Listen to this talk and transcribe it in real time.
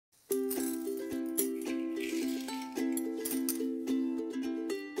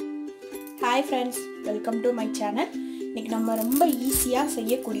Hi friends, welcome to my channel. இன்னைக்கு நம்ம ரொம்ப ஈஸியா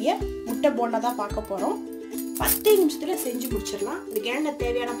செய்யக்கூடிய முட்டை போண்டா தான் பார்க்க போறோம். 10 நிமிஷத்துல செஞ்சு முடிச்சிரலாம். இதுக்கு என்ன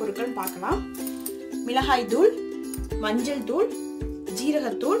தேவையான பொருட்கள் பார்க்கலாம். மிளகாய் தூள், மஞ்சள் தூள்,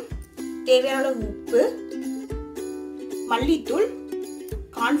 ஜீரகத்தூள், தேவையான அளவு உப்பு, மல்லித்தூள்,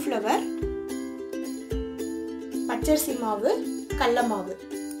 கார்ன் ஃப்ளவர், பச்சரிசி மாவு, கடலை மாவு.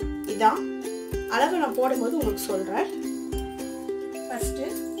 இதான் அளவு நான் போடும்போது உங்களுக்கு சொல்றேன். ஃபர்ஸ்ட்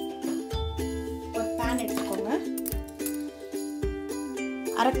ஒரு pan எடுத்துக்கோங்க.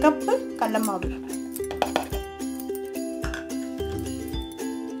 1/2 கப் கடலை மாவு,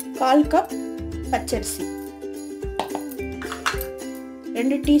 1/4 கப் பச்சரிசி,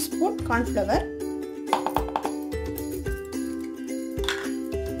 2 டீஸ்பூன் கார்ன் ஃப்ளவர்,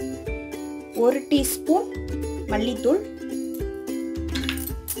 1 டீஸ்பூன் மல்லித்தூள்,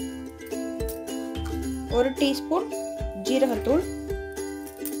 1 டீஸ்பூன் ஜீரகத்தூள்,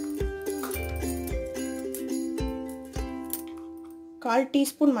 1/4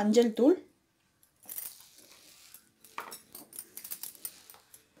 டீஸ்பூன் மஞ்சள் தூள்,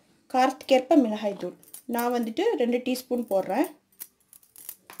 காரத்துக்கேற்ப மிளகாய் தூள். நான் வந்துட்டு 2 டீஸ்பூன் போடுறேன்.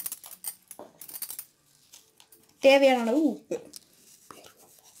 தேவையான அளவு உப்பு.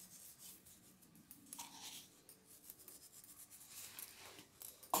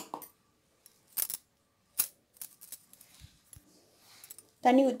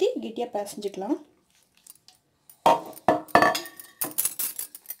 தண்ணி ஊற்றி கெட்டியாக பிசைஞ்சுக்கலாம்.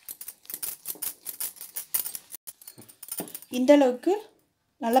 இந்த அளவுக்கு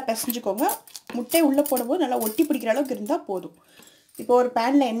நல்லா பிசைஞ்சுக்கோங்க. முட்டை உள்ளே போடும்போது நல்லா ஒட்டி பிடிக்கிற அளவுக்கு இருந்தால் போதும். இப்போ ஒரு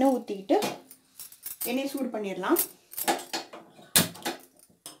பேனில் எண்ணெய் ஊற்றிக்கிட்டு எண்ணெய் சூடு பண்ணிடலாம்.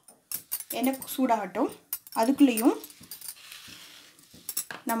 எண்ணெய் சூடாகட்டும். அதுக்குள்ளேயும்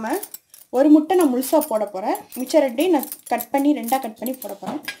நம்ம ஒரு முட்டை நான் முழுசாக போட போகிறேன். மிச்சம் ரெண்டையும் நான் கட் பண்ணி 2ஆக கட் பண்ணி போட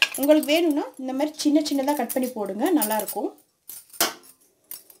போகிறேன். உங்களுக்கு வேணும்னா இந்த மாதிரி சின்ன சின்னதாக கட் பண்ணி போடுங்க, நல்லாயிருக்கும்.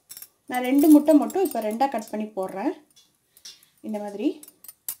 நான் 2 முட்டை மட்டும் இப்போ 2ஆக கட் பண்ணி போடுறேன். இந்த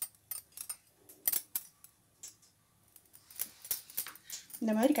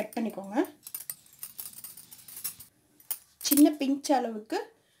மாதிரி கட் பண்ணிக்கோங்க. சின்ன பிஞ்ச் அளவுக்கு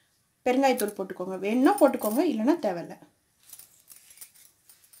பெருங்காயத்தூள் போட்டுக்கோங்க. வேணும்னா போட்டுக்கோங்க, இல்லைன்னா தேவையில்லை.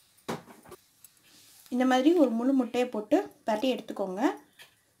 இந்த மாதிரி ஒரு முழு முட்டையை போட்டு பரட்டி எடுத்துக்கோங்க.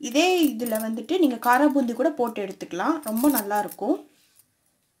 இதே இதில் வந்துட்டு நீங்கள் காரா பூந்தி கூட போட்டு எடுத்துக்கலாம், ரொம்ப நல்லாயிருக்கும்.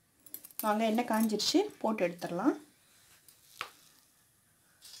 வாங்க, எண்ணெய் காஞ்சிருச்சு, போட்டு எடுத்துடலாம்.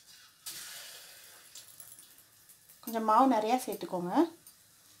 கொஞ்சம் மாவு நிறையா சேர்த்துக்கோங்க.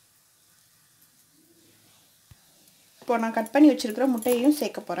 இப்போ நான் கட் பண்ணி வச்சுருக்கிற முட்டையையும்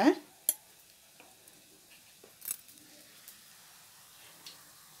சேர்க்க போகிறேன்.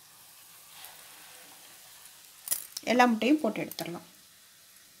 எல்லா முட்டையும் போட்டு எடுத்துடலாம்.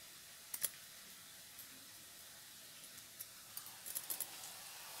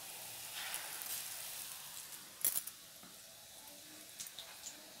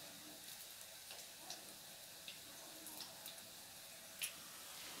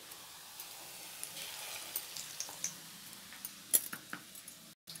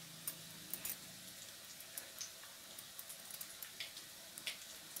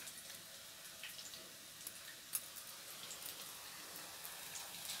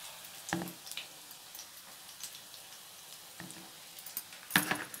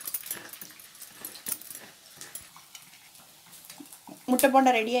 முட்டை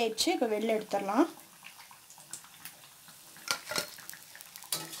போண்டா ரெடி ஆயிடுச்சு. இப்போ வெளில எடுத்துடலாம்.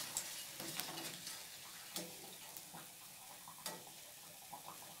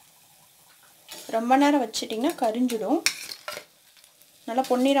 ரொம்ப நேரம் வச்சிட்டிங்கன்னா கரிஞ்சிடும். நல்லா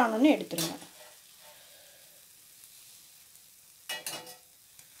பொன்னிறானோன்னு எடுத்துருங்க.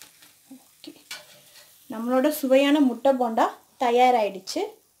 ஓகே, நம்மளோட சுவையான முட்டை போண்டா தயாராகிடுச்சு.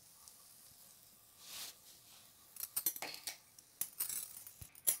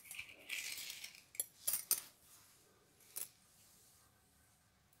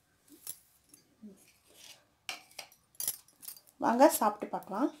 வாங்க சாப்பிட்டு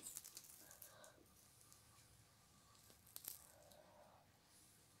பார்க்கலாம்.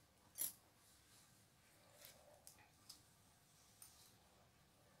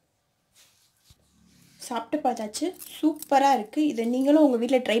 சாப்பிட்டு பார்த்தாச்சு, சூப்பராக இருக்குது. இதை நீங்களும் உங்கள்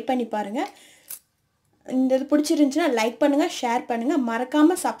வீட்டில் ட்ரை பண்ணி பாருங்கள். இந்த இது பிடிச்சிருந்துச்சுன்னா லைக் பண்ணுங்கள், ஷேர் பண்ணுங்கள்.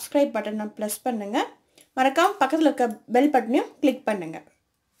 மறக்காமல் சப்ஸ்கிரைப் பட்டனை ப்ரெஸ் பண்ணுங்கள். மறக்காமல் பக்கத்தில் இருக்க பெல் பட்டனையும் கிளிக் பண்ணுங்கள்.